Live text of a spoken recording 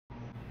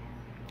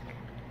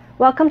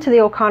Welcome to the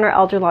O'Connor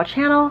Elder Law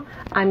channel.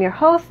 I'm your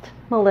host,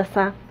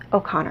 Melissa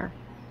O'Connor.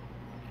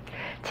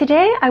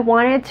 Today I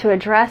wanted to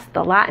address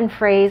the Latin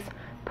phrase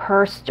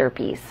per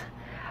stirpes.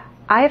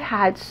 I've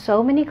had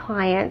so many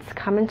clients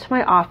come into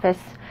my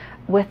office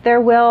with their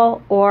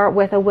will or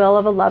with a will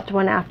of a loved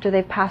one after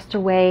they've passed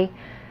away,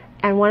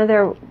 and one of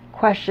their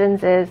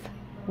questions is,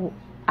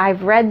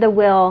 I've read the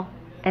will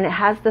and it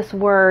has this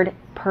word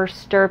per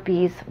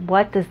stirpes.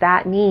 What does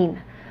that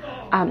mean?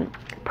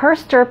 Per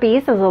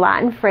stirpes is a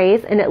Latin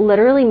phrase, and it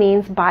literally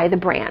means by the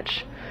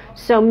branch.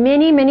 So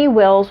many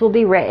wills will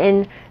be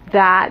written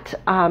that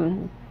I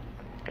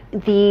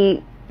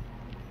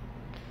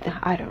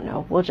don't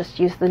know, we'll just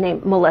use the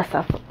name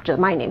Melissa,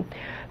 my name,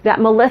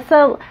 that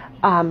Melissa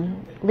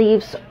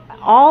leaves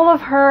all of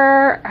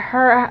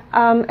her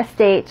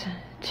estate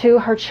to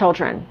her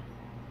children,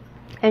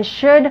 and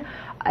should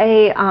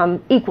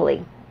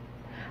equally.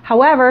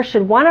 However,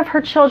 should one of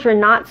her children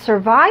not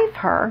survive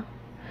her,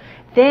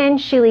 then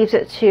she leaves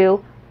it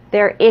to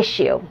their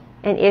issue.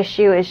 An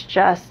issue is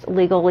just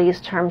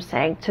legalese term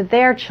saying to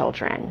their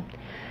children.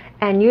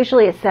 And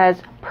usually it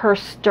says per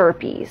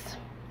stirpes.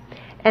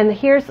 And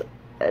here's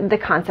the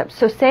concept.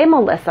 So say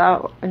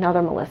Melissa,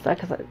 another Melissa,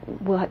 because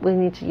we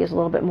need to use a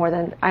little bit more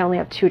than, I only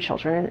have 2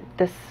 children, and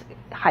this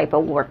hypo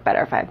will work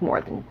better if I have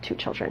more than 2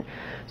 children.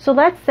 So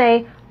let's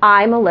say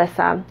I,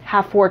 Melissa,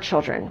 have 4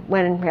 children,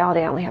 when in reality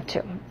I only have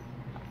 2.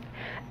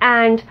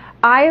 And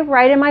I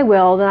write in my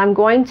will that I'm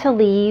going to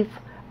leave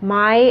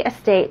my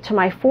estate to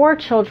my 4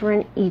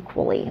 children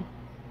equally.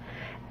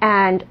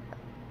 And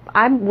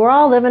we're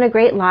all living a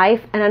great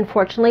life, and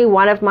unfortunately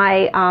one of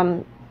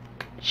my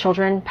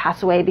children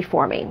passed away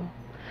before me.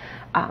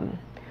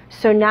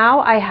 So now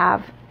I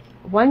have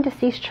 1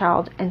 deceased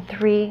child and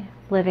 3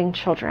 living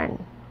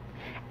children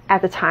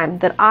at the time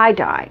that I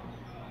die.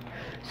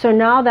 So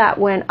now that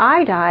when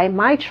I die,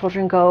 my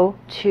children go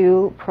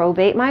to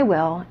probate my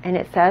will, and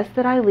it says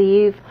that I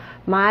leave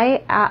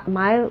my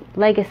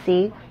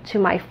legacy to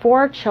my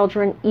 4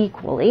 children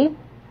equally.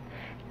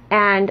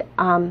 And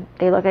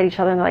they look at each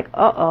other and they're like,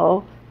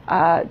 uh-oh,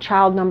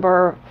 child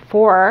number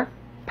 4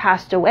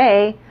 passed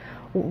away.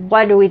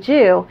 What do we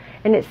do?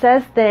 And it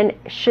says then,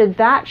 should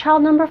that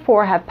child number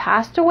 4 have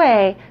passed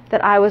away,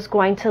 that I was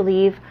going to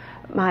leave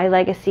my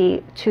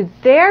legacy to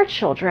their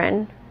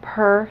children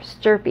per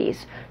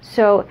stirpes.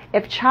 So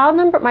if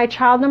my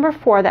child number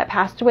 4 that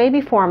passed away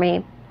before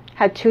me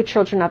had 2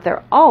 children of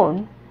their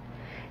own,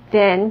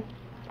 then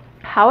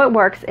how it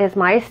works is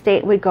my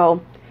estate would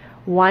go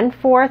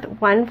 1/4,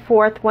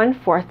 1/4,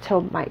 1/4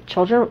 till my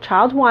children,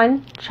 child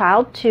 1,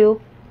 child 2,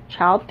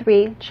 child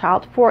 3,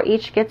 child 4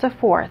 each gets a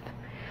 1/4.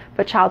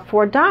 But child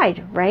 4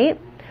 died, right?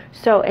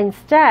 So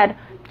instead,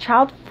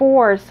 child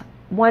 4's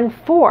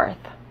 1/4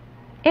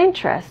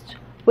 interest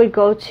would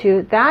go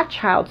to that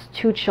child's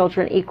 2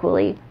 children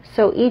equally.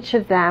 So each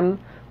of them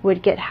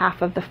would get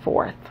half of the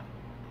 1/4,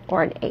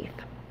 or an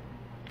 1/8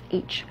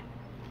 each.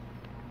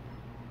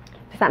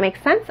 Does that make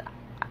sense?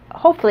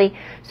 Hopefully.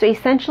 So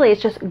essentially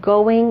it's just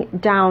going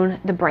down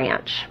the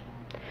branch.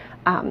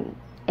 And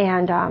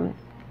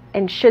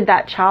should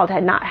that child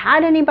had not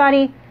had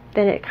anybody,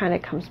 then it kind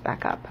of comes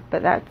back up.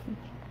 But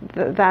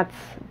that's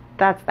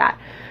that.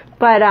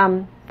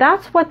 But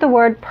that's what the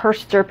word per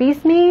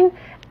stirpes mean.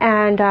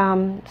 And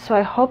so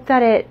I hope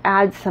that it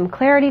adds some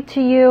clarity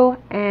to you,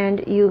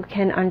 and you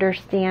can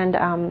understand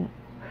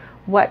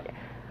what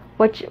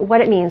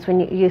it means when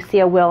you see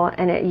a will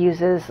and it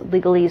uses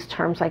legalese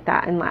terms like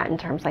that and Latin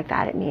terms like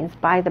that. It means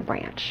by the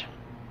branch.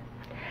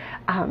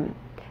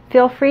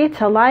 Feel free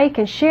to like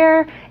and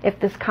share if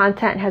this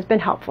content has been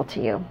helpful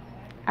to you.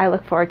 I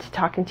look forward to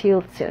talking to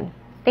you soon.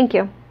 Thank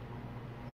you.